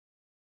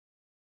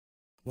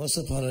Once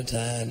upon a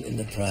time in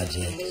the projects.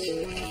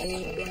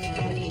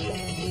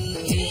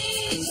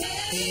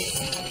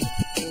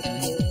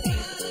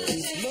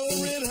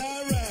 Low rent,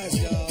 high rise,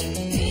 y'all.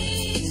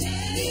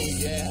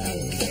 Yeah.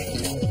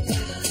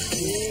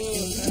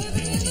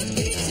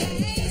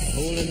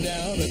 Holding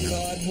down a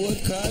cardboard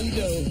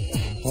condo,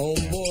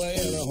 homeboy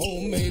and a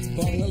homemade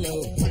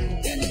bungalow.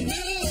 In the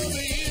middle of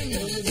the end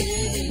of the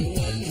game,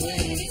 one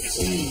way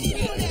street.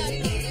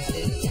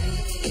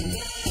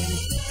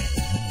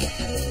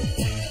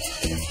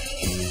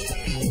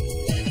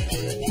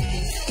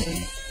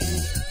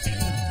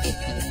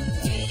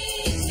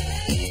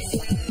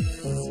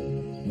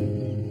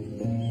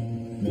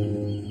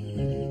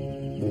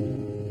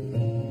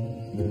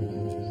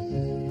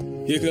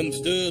 Here comes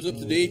Studs up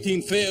to the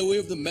 18th fairway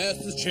of the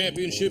Masters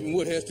Championship in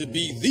what has to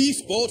be the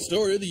sports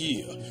story of the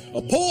year.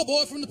 A poor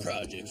boy from the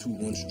projects who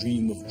once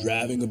dreamed of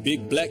driving a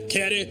big black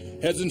caddy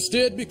has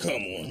instead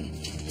become one.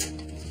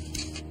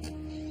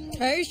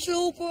 Hey,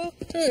 Super.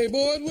 Hey,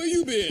 boys, where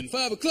you been?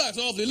 5 o'clock's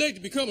awfully late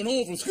to be coming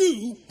home from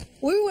school.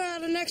 We were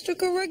at an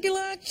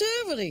extracurricular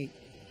activity.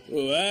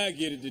 Oh, I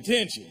get it,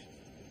 detention.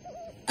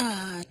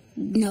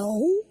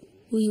 No.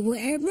 We were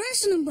at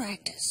wrestling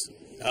practice.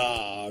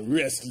 Ah,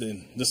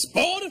 wrestling, the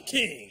sport of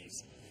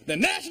kings, the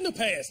national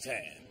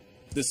pastime,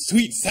 the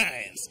sweet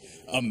science,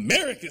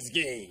 America's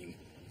game.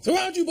 So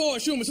why don't you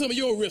boys show me some of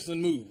your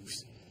wrestling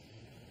moves?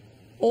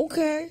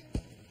 Okay.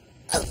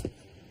 Wait.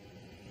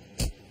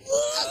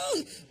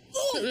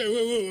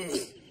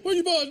 What are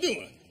you boys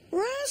doing?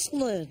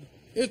 Wrestling.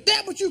 Is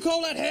that what you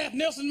call that half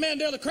Nelson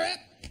Mandela crap?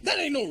 That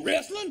ain't no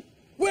wrestling.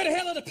 Where the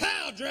hell are the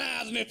power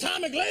drives and the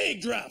atomic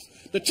leg drops,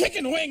 the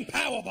chicken wing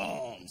power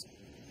bombs?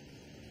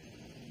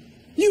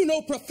 You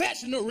know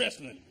professional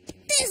wrestling.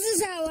 This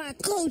is how our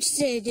coach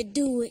said to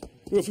do it.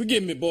 Well,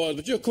 forgive me, boys,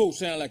 but your coach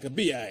sounds like a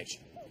biatch.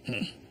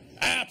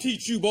 I'll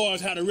teach you boys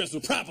how to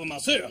wrestle proper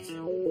myself.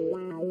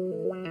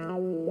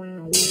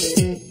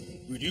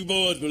 Would you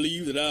boys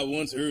believe that I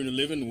once earned a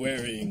living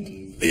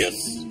wearing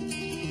this?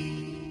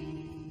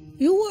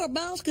 You were a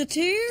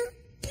Mouseketeer?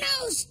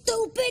 No,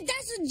 stupid.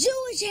 That's a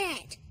Jewish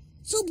hat.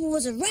 Super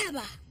was a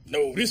rabbi.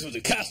 No, this was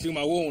a costume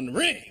I wore in the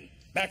ring,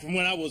 back from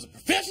when I was a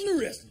professional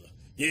wrestler.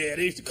 Yeah,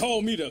 they used to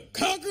call me the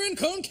Conquering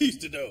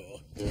Conquistador.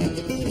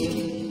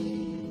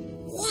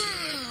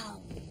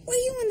 Wow. Were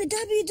you in the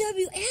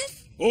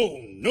WWF? Oh,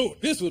 no,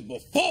 this was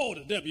before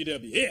the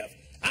WWF.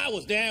 I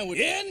was down with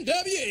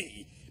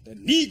NWA, the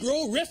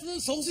Negro Wrestling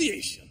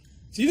Association.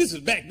 See, this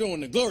was back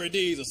during the glory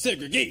days of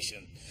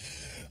segregation.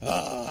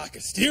 I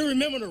can still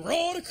remember the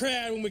roar of the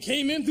crowd when we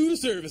came in through the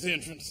service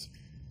entrance.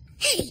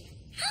 Hey,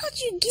 how'd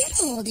you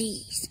get all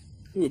these?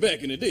 Well,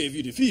 back in the day, if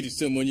you defeated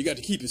someone, you got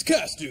to keep his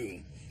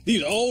costume.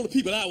 These are all the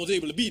people I was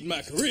able to beat in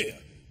my career.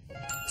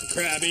 The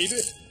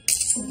Crybaby,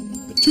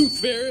 the Tooth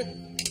Fairy,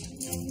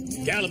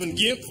 the Galloping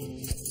Gimp.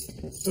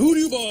 So who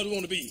do you boys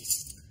want to be?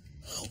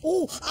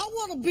 Oh, I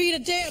want to be the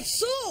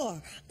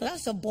dancer.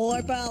 That's a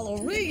boy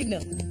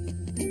ballerina.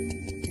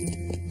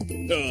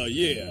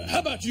 Yeah. How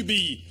about you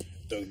be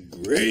the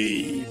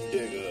Grave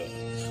Digger?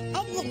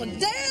 I'm going to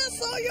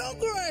dance on your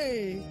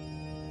grave.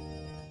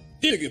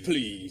 Digger,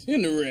 please,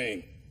 in the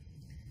ring.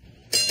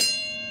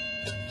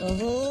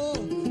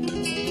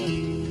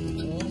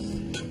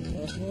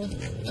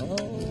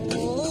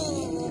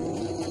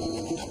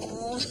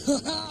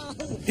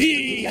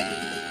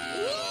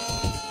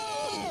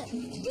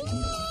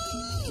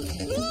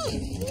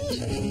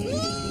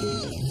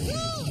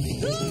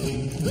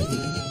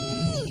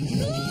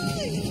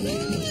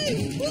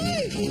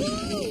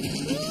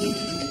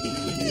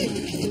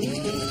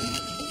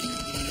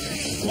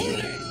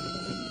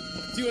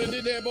 See what I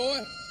did there,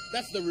 boy?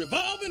 That's the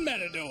revolving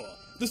matador,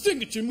 the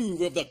signature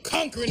move of the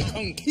Conquering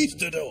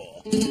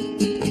Conquistador.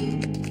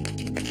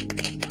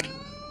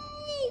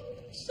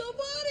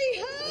 Somebody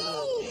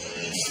help!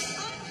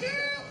 I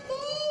can't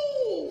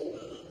move!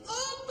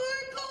 I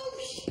think I'm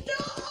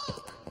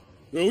stuck!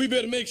 Well, we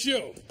better make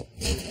sure.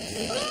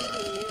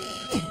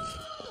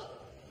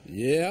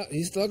 Yeah,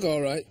 he's stuck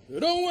all right. Well,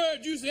 don't worry,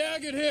 Juicy, I'll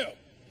get help.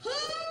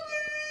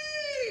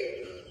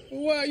 Hurry!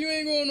 Well, why, you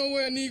ain't going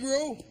nowhere,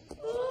 Negro.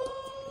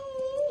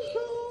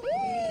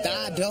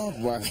 Don't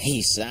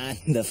worry, son.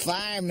 The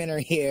firemen are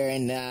here,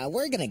 and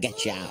we're gonna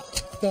get you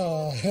out.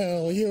 The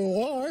hell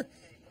you are.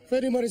 If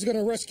anybody's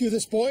gonna rescue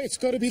this boy, it's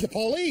gonna be the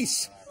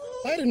police.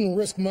 I didn't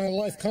risk my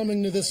life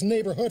coming to this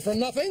neighborhood for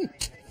nothing.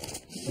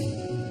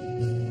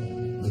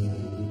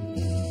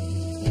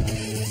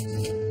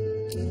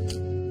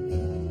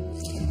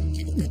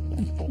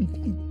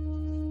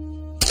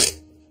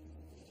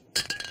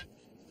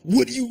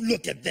 Would you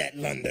look at that,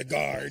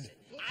 Lundegaard?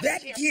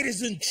 That kid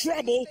is in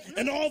trouble,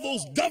 and all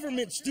those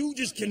government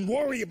stooges can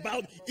worry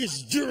about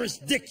is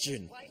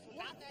jurisdiction.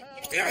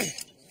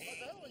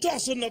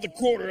 Toss another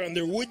quarter on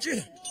there, would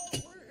you?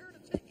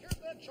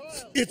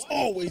 It's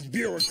always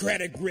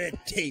bureaucratic red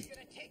tape.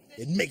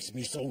 It makes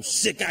me so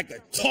sick I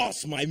could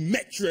toss my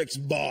Metrix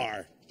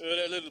bar.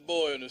 That little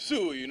boy in the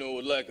sewer, you know,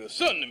 was like a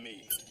son to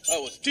me. I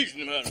was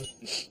teaching him how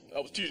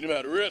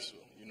to wrestle.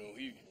 You know,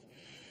 he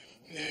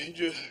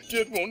just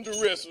wanted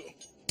to wrestle.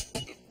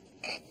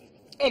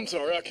 I'm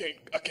sorry, I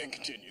can't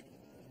continue.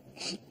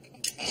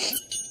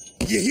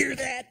 You hear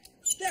that?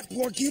 That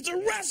poor kid's a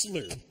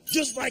wrestler,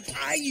 just like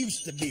I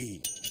used to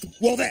be.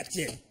 Well, that's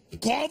it.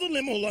 Call the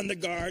limo, London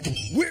Guard.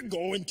 We're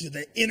going to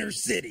the inner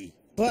city.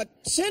 But,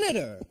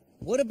 Senator,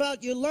 what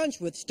about your lunch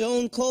with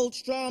Stone Cold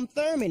Strom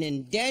Thurmond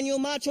and Daniel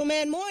Macho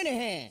Man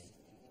Moynihan?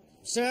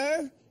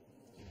 Sir?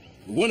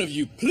 One of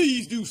you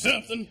please do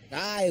something?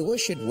 I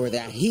wish it were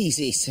that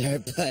easy,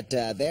 sir, but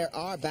there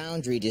are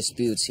boundary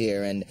disputes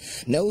here and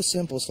no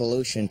simple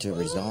solution to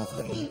resolve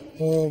them.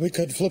 Oh, we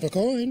could flip a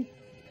coin.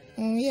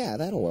 Oh, yeah,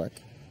 that'll work.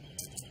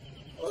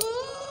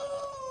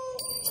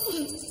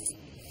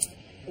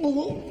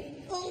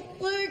 I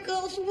think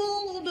I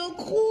swallowed a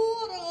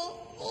quarter.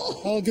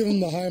 I'll give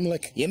him the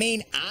Heimlich. You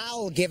mean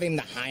I'll give him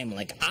the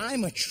Heimlich?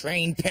 I'm a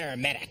trained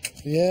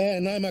paramedic. Yeah,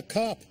 and I'm a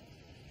cop.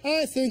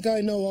 I think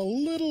I know a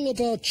little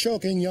about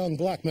choking young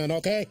black men,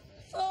 okay?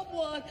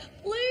 Someone,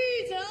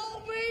 please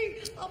help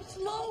me. I'm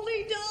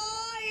slowly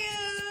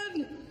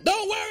dying.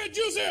 Don't worry,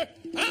 Juicy.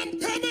 I'm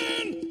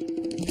coming.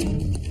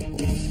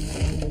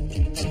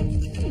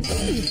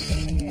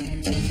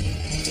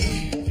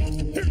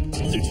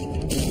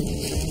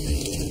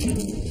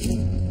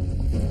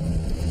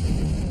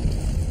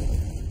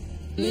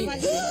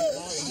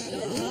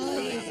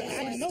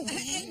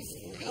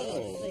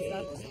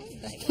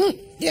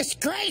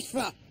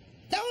 Disgraceful!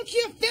 Don't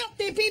you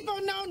filthy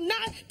people know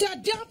not to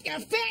dump your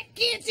fat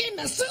kids in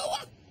the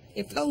sewer?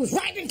 It flows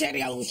right into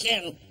the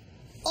ocean.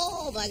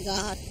 Oh my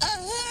God. A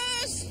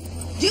hearse?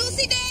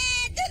 Juicy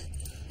Dad?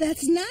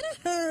 That's not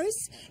a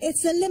hearse.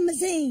 It's a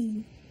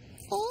limousine.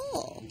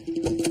 Oh.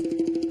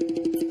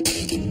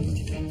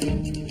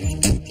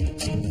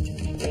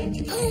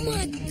 Oh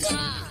my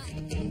God.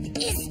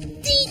 It's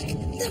Deke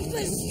the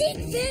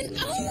Physique Van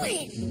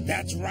Owen.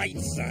 That's right,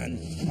 son.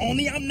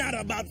 Only I'm not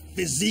about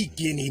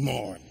physique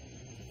anymore.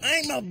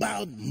 I'm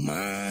about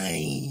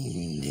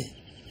mind.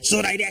 So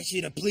I'd ask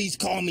you to please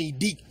call me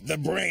Deke the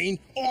Brain,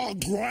 or I'll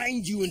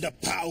grind you into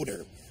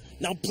powder.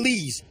 Now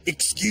please,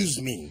 excuse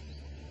me.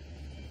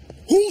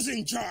 Who's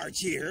in charge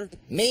here?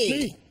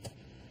 Me.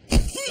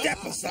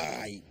 Step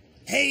aside.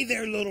 Hey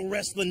there, little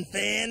wrestling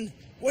fan.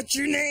 What's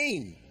your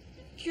name?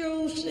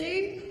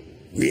 Juicy?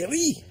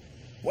 Really?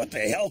 What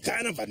the hell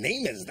kind of a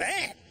name is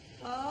that?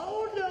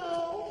 Oh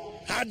no.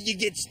 How did you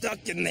get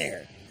stuck in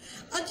there?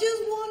 I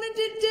just wanted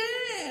to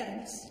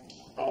dance.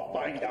 I'll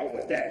find out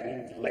what that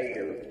means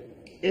later.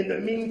 In the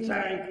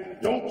meantime,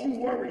 don't you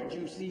worry,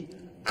 Juicy.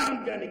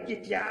 I'm gonna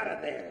get you out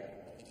of there.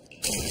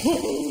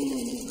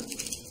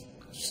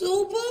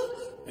 Super?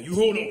 Now you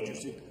hold on,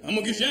 Juicy. I'm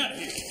gonna get you out of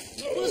here.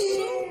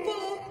 Super?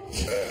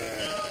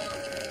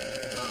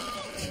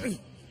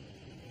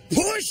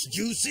 Push,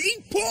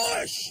 Juicy,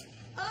 push!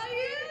 I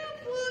am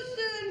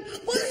pushing,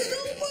 but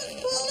Super's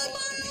pulling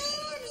my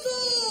arms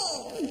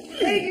off.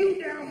 Hey, you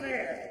down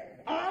there.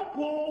 I'll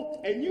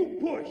pull and you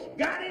push.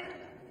 Got it?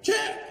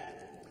 Check!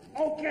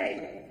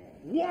 Okay.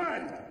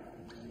 1,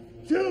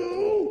 2,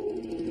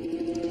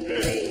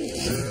 3.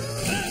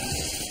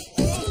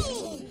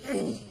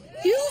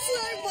 You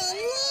saved my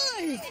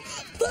life.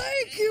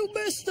 Thank you,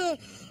 Mr.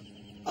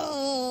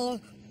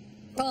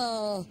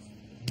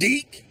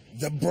 Deke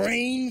the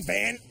Brain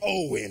Van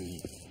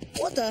Owen.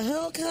 What the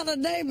hell kind of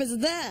name is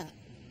that?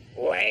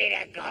 Way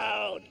to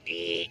go,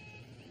 Deke.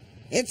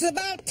 It's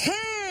about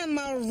time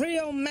a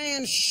real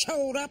man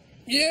showed up.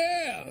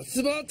 Yeah, it's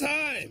about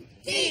time.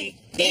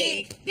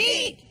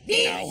 Deke.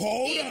 Now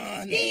hold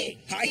on.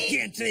 I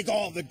can't take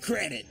all the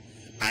credit.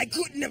 I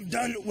couldn't have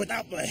done it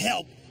without the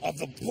help of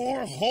the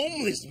poor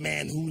homeless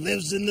man who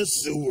lives in the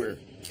sewer.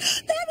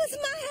 That was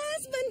my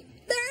husband.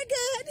 Very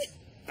good.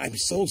 I'm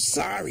so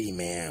sorry,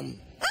 ma'am.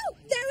 Oh,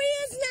 there he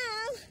is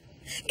now.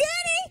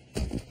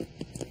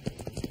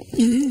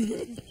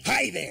 Goody!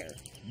 Hi there.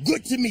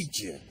 Good to meet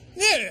you.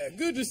 Yeah,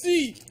 good to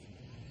see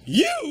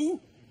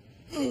you.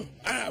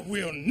 I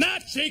will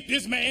not shake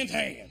this man's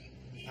hand.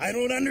 I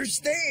don't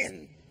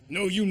understand.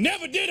 No, you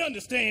never did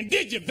understand,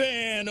 did you,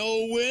 Van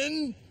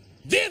Owen?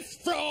 This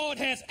fraud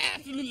has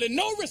absolutely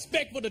no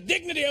respect for the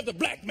dignity of the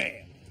black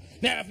man.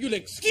 Now, if you'll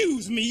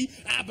excuse me,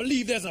 I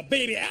believe there's a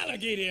baby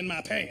alligator in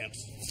my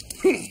pants.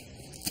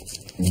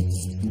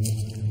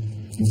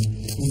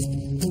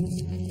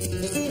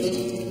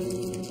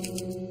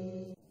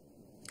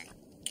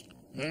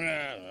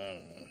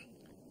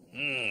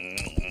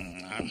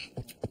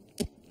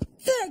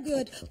 Very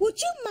good. Would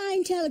you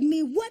mind telling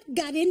me what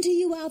got into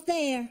you out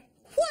there?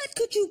 What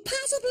could you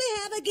possibly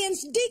have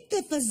against Deke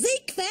the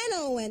Physique Van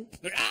Owen?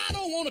 Look, I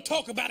don't want to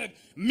talk about it,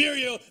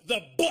 Muriel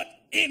the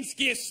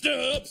Butt-Insky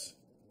Stubbs.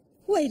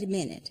 Wait a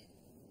minute.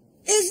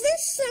 Is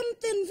this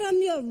something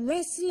from your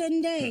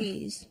wrestling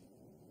days?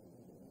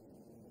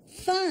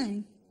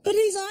 Fine. But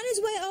he's on his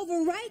way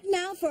over right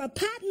now for a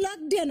potluck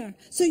dinner,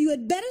 so you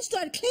had better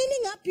start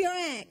cleaning up your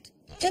act.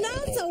 And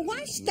also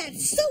wash that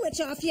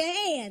sewage off your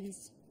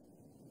hands.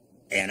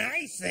 And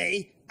I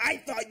say, I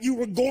thought you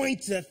were going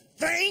to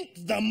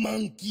thank the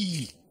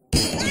monkey.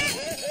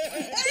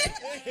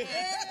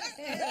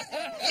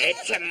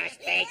 It's a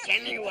mistake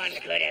anyone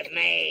could have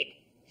made,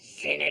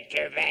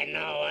 Senator Van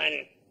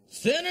Owen.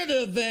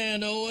 Senator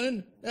Van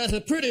Owen? That's a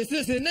pretty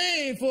sissy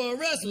name for a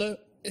wrestler.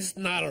 It's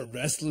not a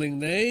wrestling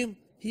name.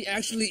 He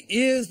actually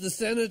is the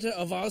senator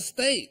of our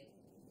state.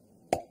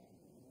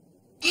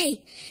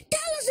 Hey,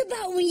 tell us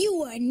about when you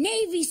were a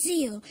Navy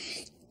SEAL.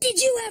 Did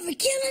you ever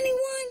kill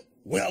anyone?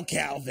 Well,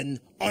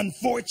 Calvin,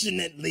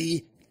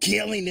 unfortunately,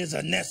 killing is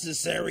a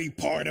necessary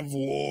part of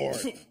war.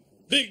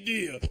 Big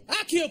deal.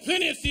 I killed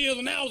plenty of SEALs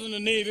when I was in the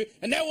Navy,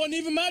 and that wasn't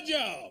even my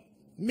job.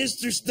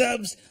 Mr.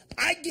 Stubbs,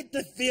 I get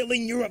the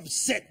feeling you're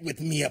upset with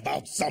me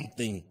about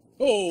something.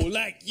 Oh,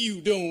 like you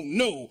don't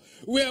know.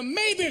 Well,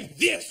 maybe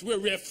this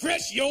will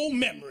refresh your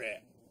memory.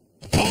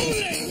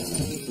 Only!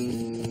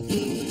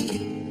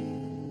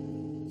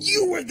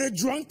 You were the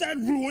drunk that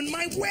ruined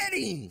my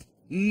wedding.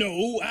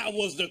 No, I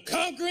was the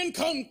conquering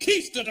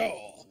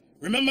conquistador.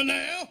 Remember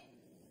now?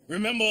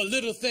 Remember a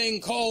little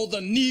thing called the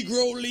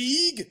Negro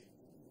League?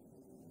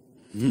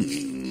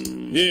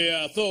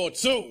 Yeah, I thought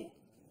so.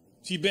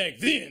 See, back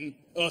then,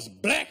 us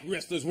black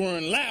wrestlers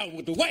weren't allowed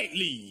with the white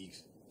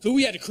leagues, so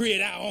we had to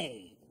create our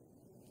own.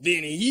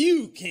 Then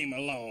you came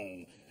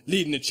along,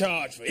 leading the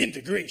charge for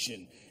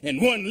integration and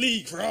one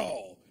league for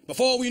all.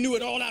 Before we knew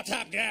it, all our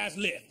top guys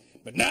left,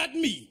 but not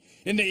me.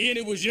 In the end,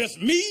 it was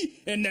just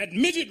me and that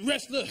midget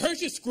wrestler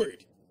Hershey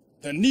Squirt.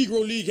 The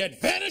Negro League had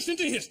vanished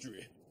into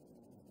history.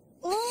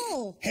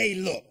 Oh. Hey,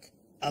 look.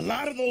 A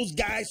lot of those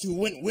guys who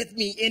went with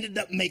me ended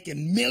up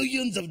making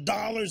millions of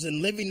dollars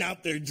and living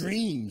out their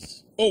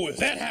dreams. Oh, is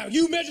that how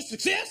you measure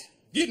success?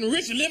 Getting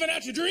rich and living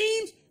out your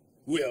dreams?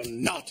 Well,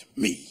 not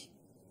me.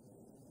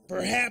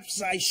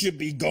 Perhaps I should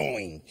be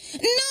going.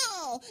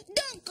 No,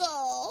 don't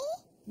go.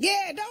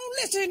 Yeah, don't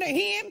listen to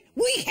him.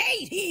 We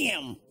hate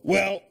him.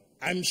 Well,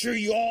 I'm sure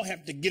you all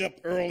have to get up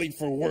early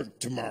for work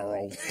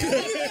tomorrow.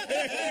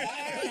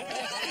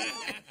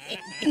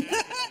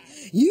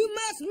 You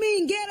must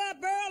mean get up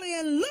early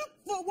and look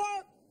for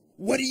work.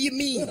 What do you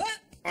mean?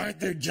 Aren't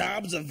there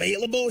jobs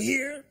available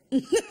here?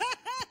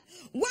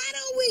 Why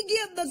don't we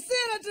give the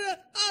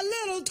senator a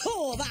little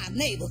tour of our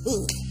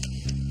neighborhood?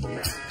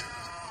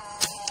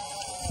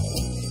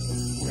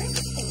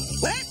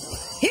 Well,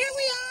 here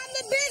we are in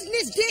the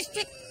business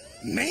district.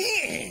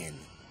 Man,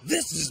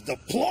 this is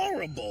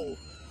deplorable.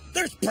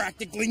 There's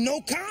practically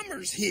no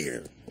commerce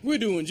here. We're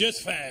doing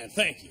just fine,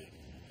 thank you.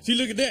 See,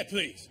 look at that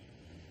place.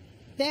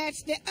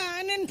 That's the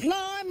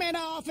unemployment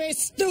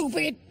office,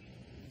 stupid.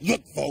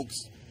 Look,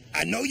 folks,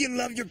 I know you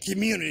love your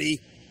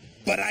community,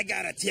 but I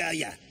gotta tell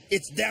ya,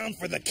 it's down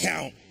for the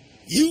count.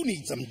 You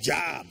need some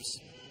jobs.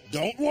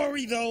 Don't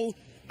worry, though.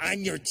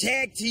 I'm your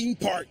tag team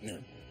partner.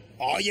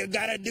 All you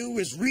gotta do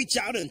is reach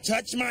out and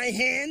touch my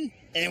hand,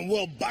 and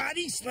we'll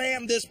body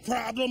slam this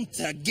problem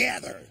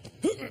together.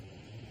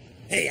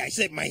 Hey, I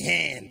said my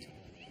hand.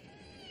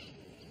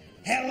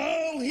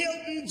 Hello,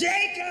 Hilton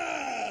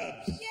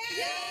Jacobs!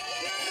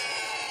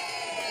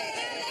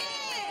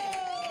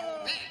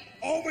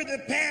 Over the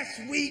past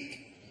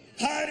week,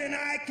 HUD and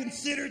I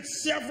considered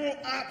several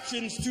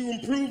options to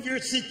improve your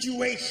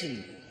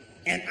situation.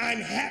 And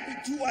I'm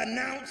happy to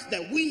announce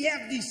that we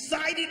have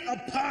decided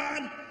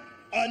upon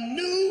a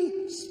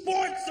new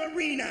sports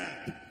arena.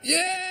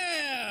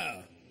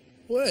 Yeah!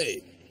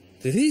 Wait,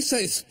 did he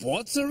say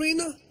sports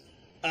arena?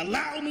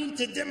 Allow me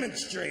to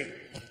demonstrate.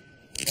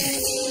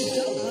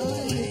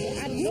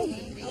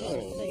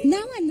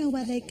 Now I know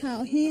why they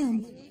call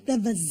him the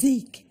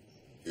Vazik.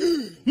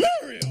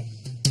 Muriel!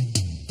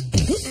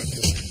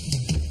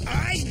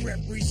 I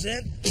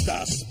represent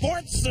the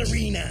sports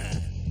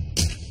arena.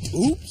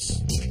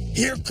 Oops.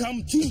 Here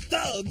come two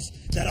thugs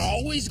that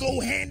always go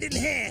hand in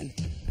hand.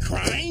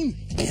 Crime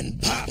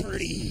and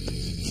poverty.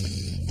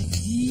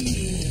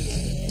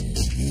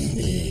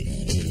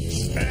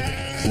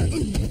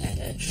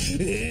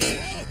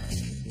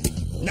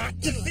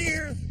 Not to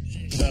fear.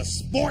 The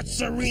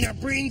sports arena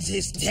brings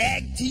his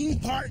tag team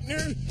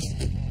partner,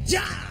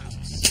 Jobs.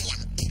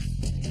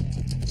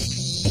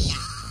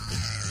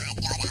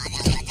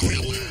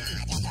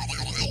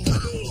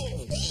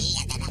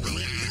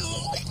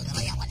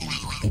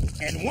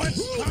 And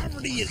once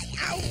poverty is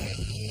out,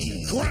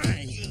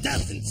 crime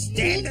doesn't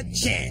stand a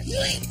chance.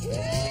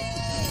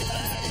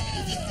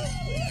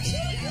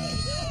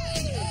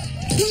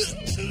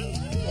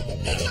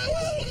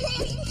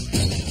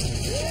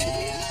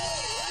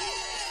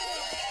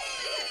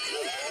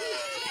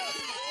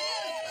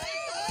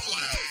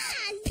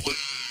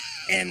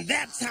 And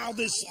that's how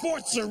this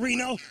sports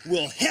arena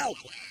will help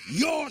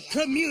your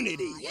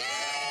community.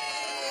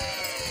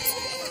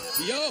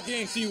 Y'all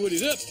can't see what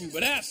he's up to,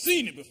 but I've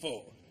seen it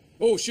before.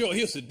 Oh, sure,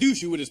 he'll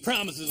seduce you with his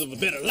promises of a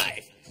better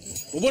life.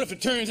 But what if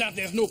it turns out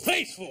there's no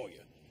place for you?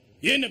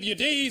 You end up your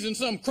days in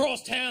some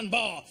crosstown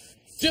bar,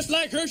 just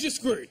like Hershey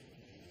Squirt.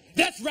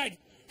 That's right,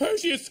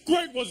 Hershey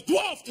Squirt was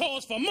dwarf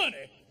tossed for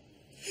money.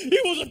 He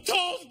was a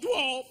tossed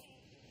dwarf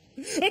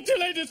until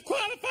they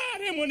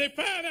disqualified him when they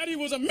found out he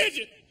was a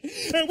midget.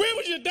 And where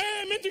was your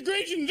damn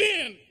integration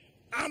then?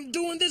 I'm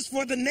doing this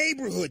for the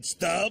neighborhood,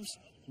 Stubbs.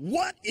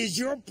 What is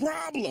your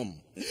problem?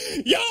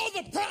 You're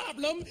the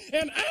problem,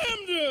 and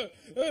I'm the...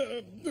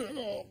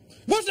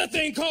 what's that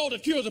thing called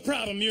that cures the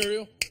problem,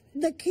 Muriel?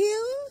 The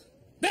cure?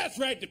 That's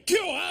right, the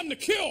cure. I'm the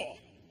cure.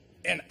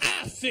 And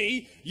I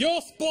say your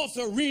sports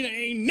arena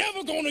ain't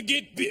never gonna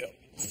get built.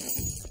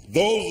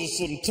 Those are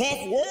some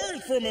tough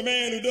words from a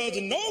man who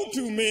doesn't know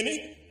too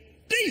many.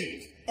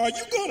 Steve, are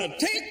you gonna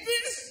take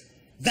this?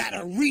 That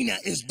arena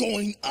is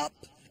going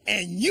up,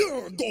 and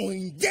you're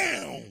going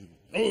down.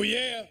 Oh,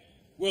 yeah?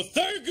 Well,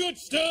 Thurgood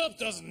Stubbs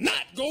does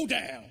not go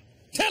down.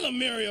 Tell him,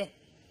 Muriel.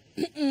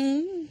 Folks,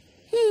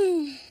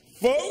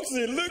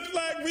 it looks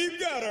like we've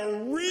got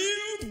a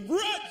real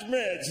grudge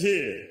match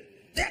here.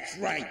 That's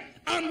right.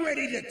 I'm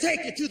ready to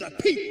take it to the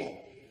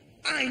people.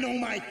 I know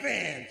my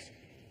fans.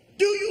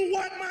 Do you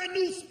want my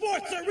new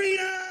sports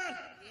arena?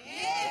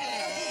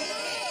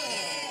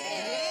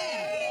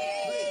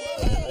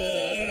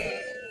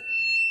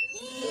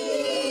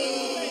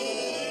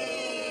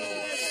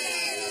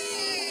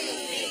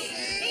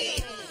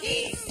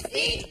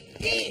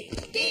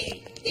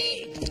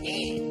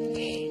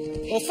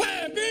 Well,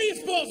 fine, build your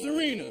sports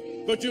arena,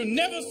 but you'll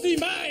never see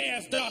my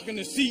ass darken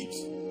the seats.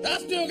 I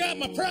still got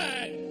my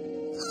pride.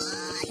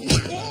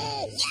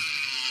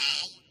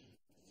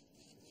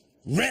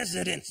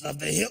 Residents of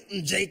the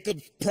Hilton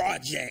Jacobs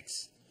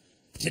projects,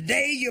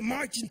 today you're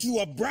marching to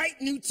a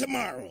bright new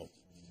tomorrow.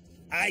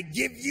 I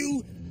give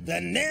you the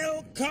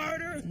Nell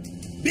Carter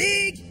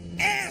Big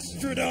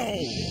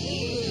Astrodome.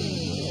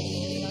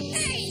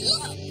 Hey,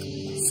 look!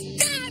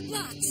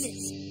 Skyboxes!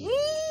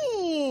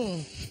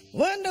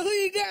 Wonder who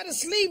you gotta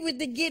sleep with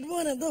to get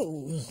one of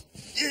those.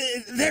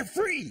 They're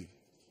free.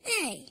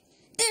 Hey,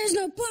 there's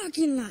no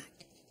parking lot.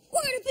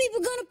 Where are the people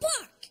gonna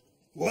park?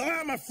 Well,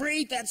 I'm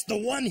afraid that's the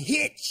one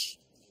hitch.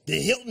 The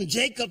Hilton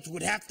Jacobs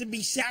would have to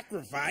be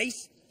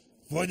sacrificed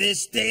for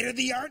this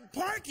state-of-the-art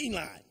parking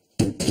lot.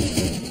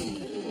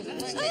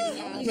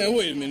 Now,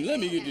 wait a minute. Let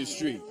me get this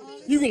straight.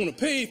 You're going to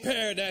pave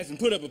Paradise and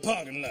put up a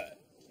parking lot?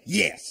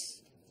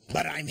 Yes,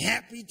 but I'm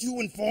happy to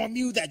inform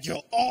you that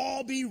you'll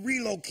all be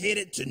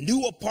relocated to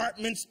new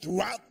apartments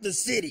throughout the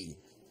city.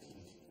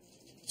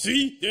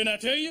 See? Didn't I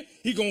tell you?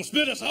 He's going to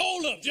split us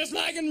all up just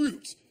like in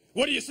Roots.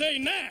 What do you say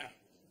now?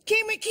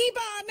 Can we keep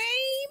our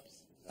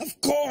names? Of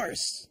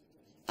course.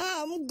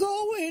 I'm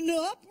going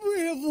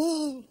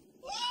upriver.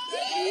 Oh,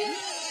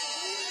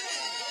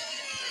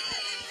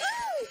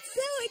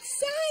 so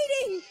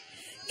exciting!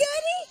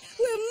 Goody,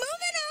 we're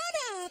moving on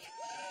up.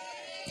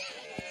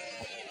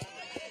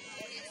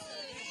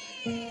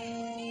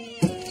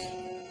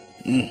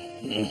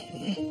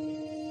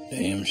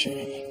 Damn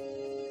shame.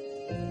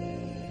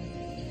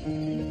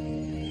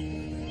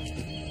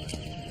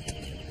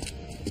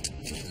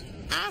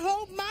 I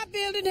hope my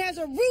building has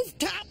a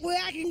rooftop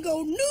where I can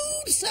go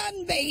nude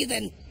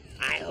sunbathing.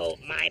 I hope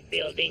my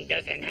building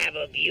doesn't have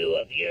a view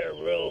of your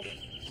roof.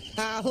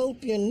 I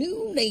hope your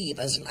new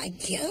neighbors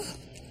like you.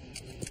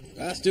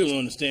 I still don't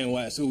understand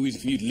why it's so easy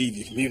for you to leave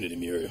your community,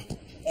 Muriel.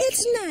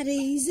 It's not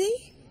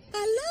easy.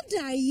 I loved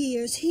our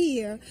years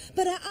here,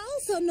 but I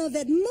also know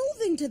that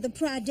moving to the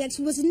projects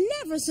was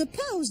never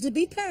supposed to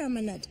be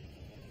permanent.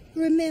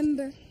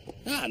 Remember?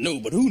 I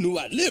know, but who knew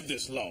I'd live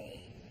this long?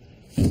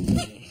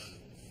 Well,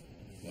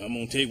 I'm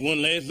gonna take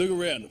one last look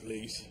around the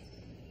place.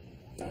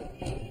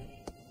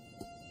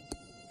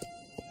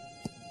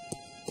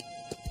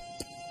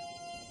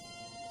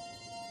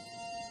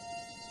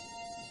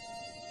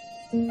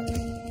 I'm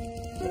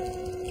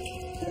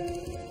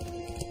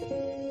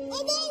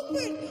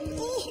open!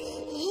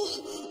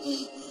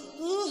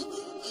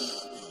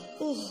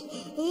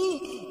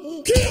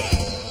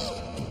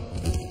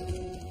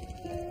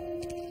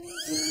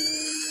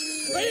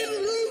 Lay the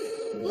roof!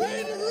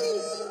 Lay the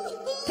roof!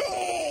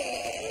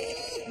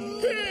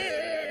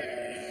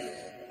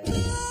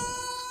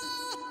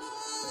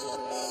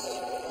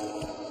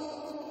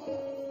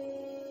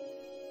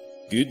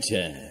 Good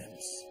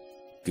times.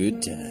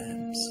 Good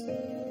times.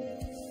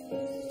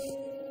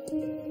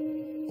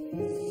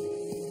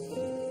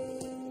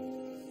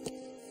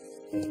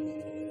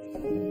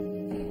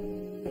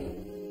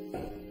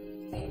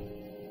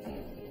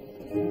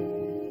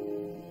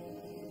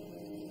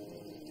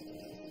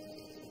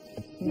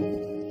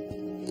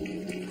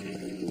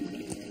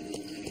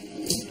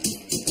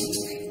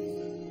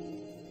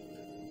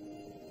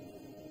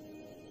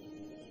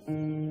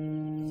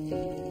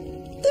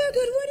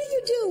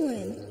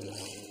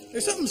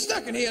 There's something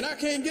stuck in here and I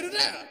can't get it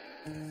out.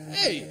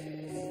 Hey,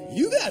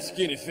 you got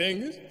skinny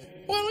fingers.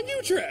 Why don't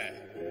you try?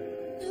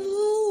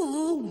 Oh,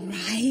 all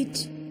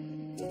right.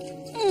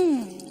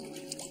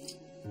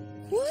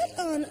 What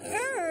on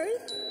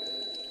earth?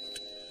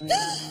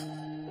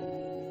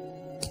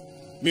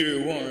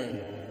 Mary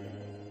Warren,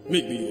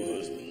 make me your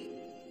husband.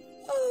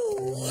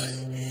 Oh,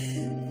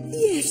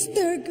 yes,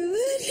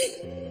 Thurgood.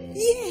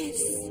 Yes.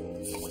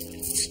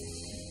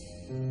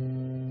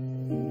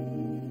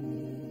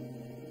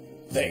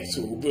 Thanks,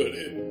 old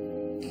buddy.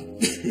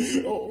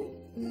 Oh.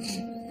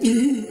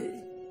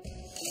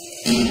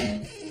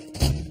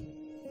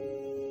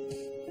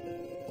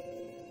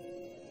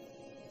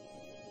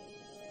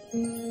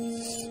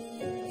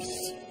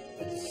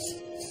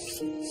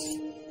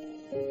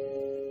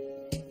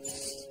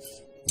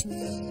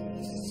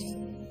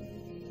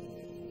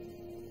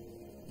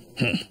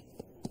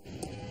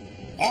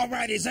 All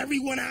right, is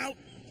everyone out?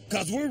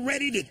 Because we're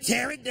ready to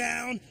tear it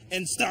down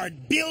and start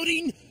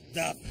building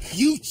the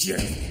future.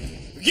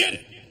 Forget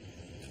it.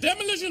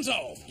 Demolition's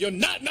off. You're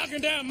not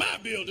knocking down my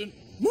building.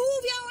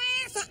 Move your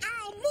ass or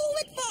I'll move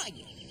it for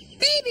you.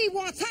 Phoebe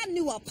wants her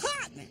new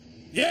apartment.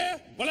 Yeah?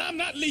 Well, I'm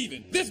not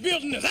leaving. This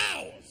building is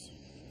ours.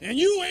 And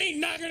you ain't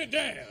knocking it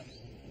down.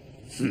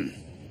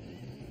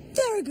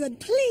 Thurgood,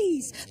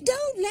 please,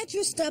 don't let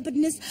your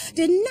stubbornness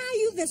deny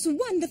you this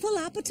wonderful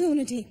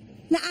opportunity.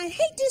 Now, I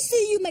hate to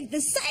see you make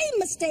the same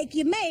mistake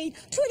you made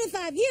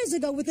 25 years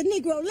ago with the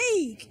Negro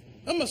League.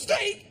 A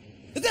mistake?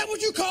 Is that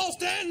what you call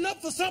standing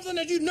up for something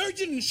that you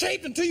nurtured and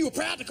shaped until you were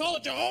proud to call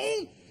it your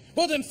own?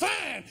 Well, then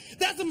fine.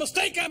 That's a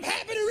mistake I'm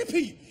happy to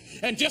repeat.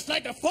 And just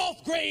like the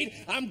 4th grade,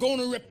 I'm going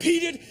to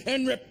repeat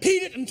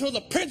it until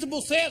the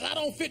principal says I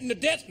don't fit in the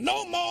desk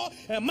no more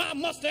and my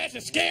mustache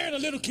is scaring the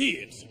little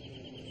kids.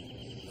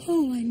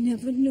 Oh, I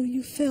never knew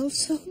you felt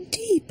so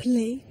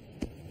deeply.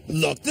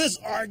 Look, this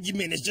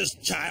argument is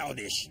just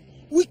childish.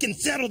 We can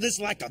settle this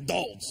like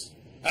adults.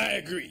 I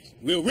agree.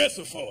 We'll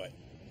wrestle for it.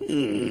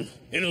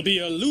 It'll be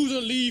a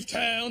loser leave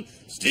town,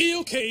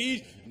 steel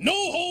cage, no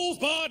holds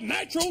barred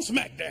nitro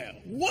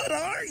smackdown. What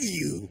are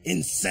you,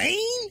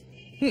 insane?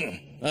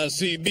 I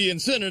see being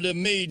senator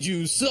made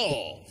you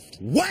soft.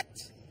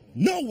 What?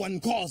 No one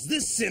calls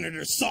this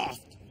senator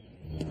soft.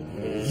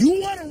 You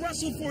want to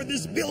wrestle for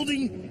this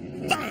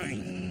building?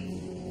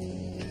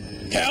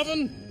 Fine.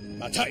 Calvin,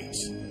 my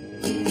tights.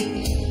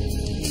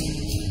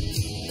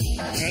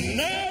 And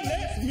now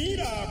let's meet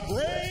our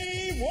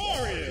brave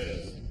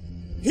warriors.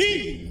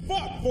 He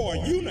fought for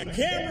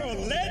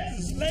unicameral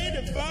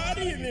legislative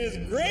body in this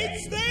great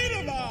state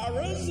of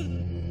ours.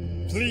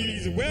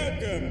 Please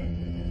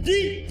welcome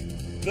Deep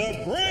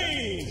the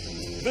Brain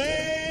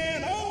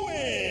Van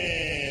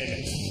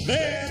Owen.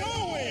 Van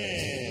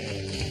Owen.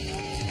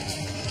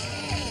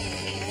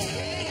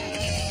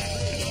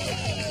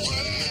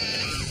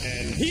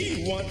 And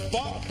he once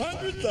fought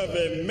hundreds of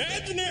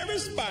imaginary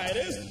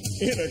spiders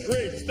in a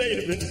great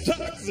state of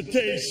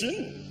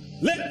intoxication.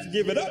 Let's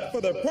give it up for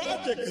the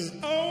project's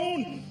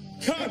own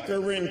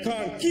conquering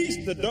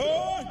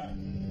conquistador,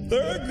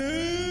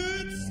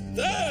 Thurgood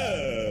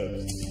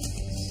Stubbs.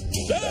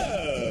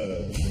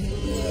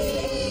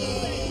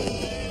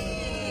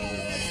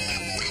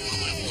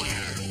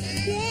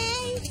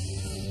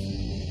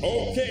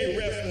 Okay,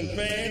 wrestling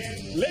fans,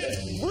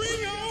 let's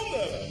bring on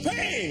the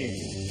pain.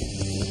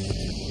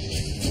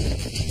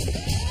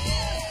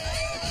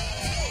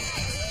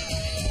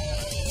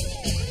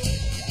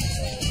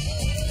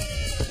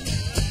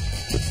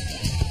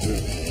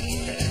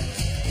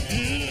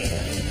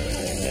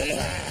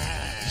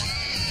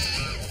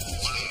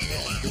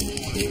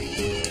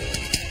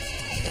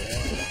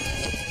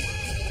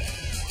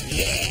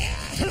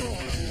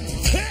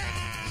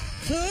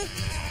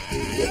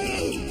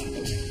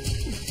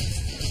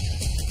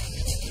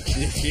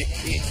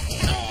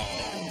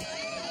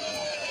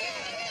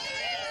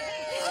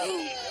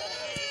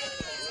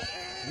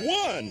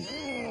 One,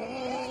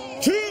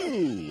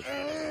 2,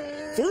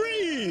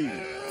 3.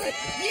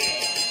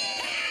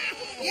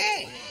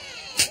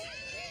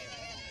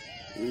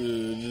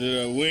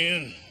 Did I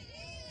win?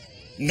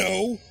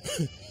 No.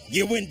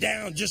 You went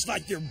down just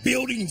like your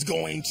building's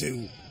going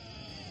to.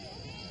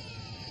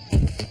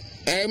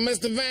 Hey,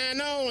 Mr.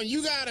 Van Owen,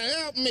 you gotta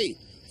help me.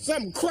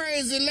 Some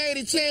crazy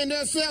lady chained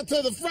herself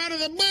to the front of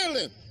the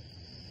building.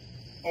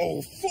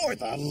 Oh, for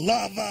the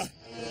lover.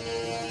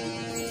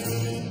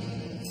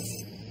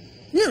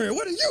 Mary,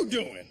 what are you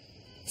doing?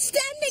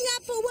 Standing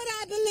up for what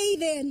I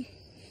believe in.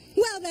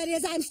 Well, that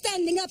is, I'm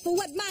standing up for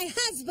what my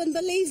husband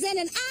believes in,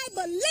 and I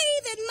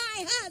believe in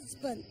my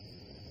husband.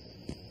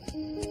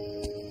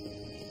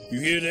 You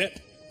hear that?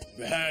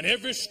 Behind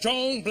every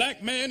strong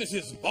black man is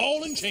his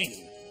ball and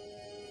chain.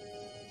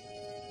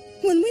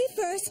 When we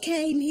first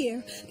came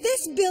here,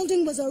 this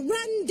building was a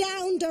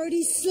run-down,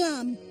 dirty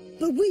slum.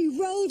 But we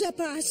rolled up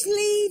our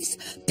sleeves,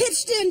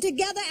 pitched in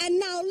together, and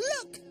now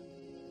look!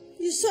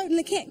 You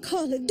certainly can't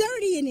call it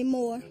dirty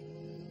anymore.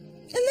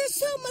 And there's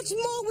so much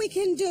more we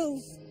can do.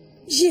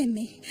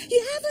 Jimmy,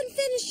 you haven't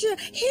finished your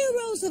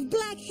Heroes of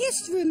Black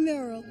History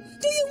mural.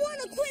 Do you want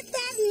to quit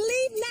that and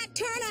leave Nat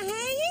Turner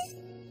hanging?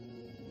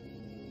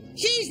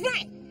 She's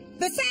right.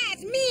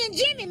 Besides, me and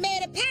Jimmy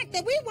made a pact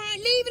that we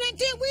weren't leaving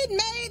until we'd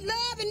made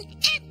love in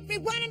every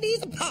one of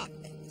these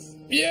apartments.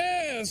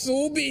 Yeah, so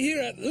we'll be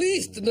here at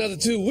least another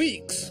 2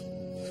 weeks.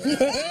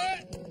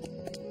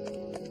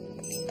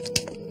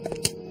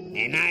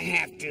 And I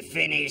have to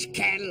finish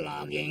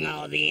cataloging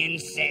all the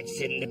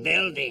insects in the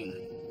building.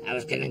 I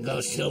was gonna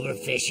go silver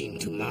fishing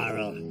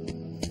tomorrow.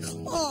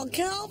 Oh,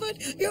 Calvin,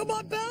 you're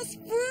my best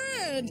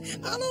friend.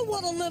 I don't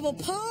want to live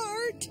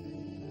apart.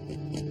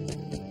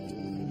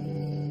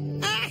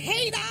 I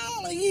hate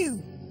all of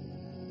you,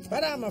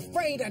 but I'm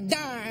afraid of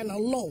dying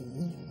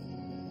alone.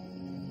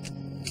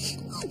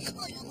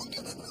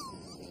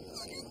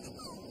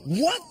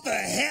 What the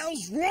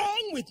hell's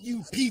wrong with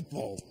you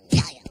people?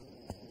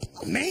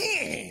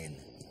 Man!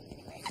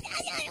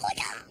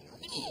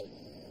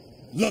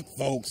 Look,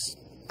 folks,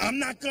 I'm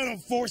not gonna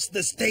force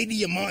the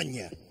stadium on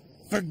you.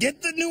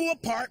 Forget the new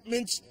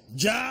apartments,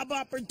 job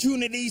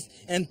opportunities,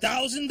 and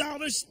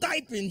 $1,000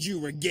 stipends you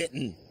were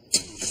getting.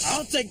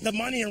 I'll take the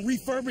money and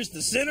refurbish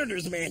the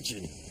senator's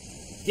mansion.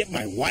 Get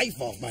my wife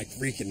off my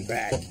freaking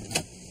back.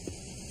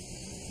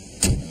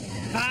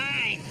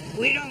 Fine.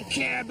 We don't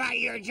care about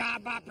your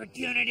job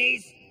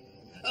opportunities.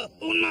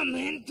 Un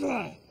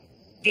momento.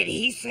 Did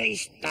he say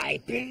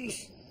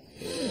stipends?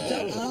 He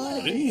said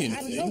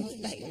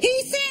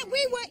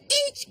we were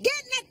each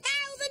getting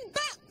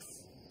 $1,000.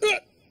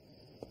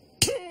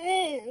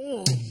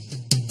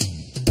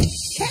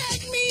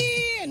 Tag me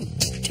in!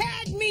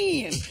 Tag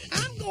me in!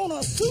 I'm gonna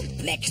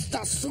suplex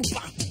the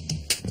super.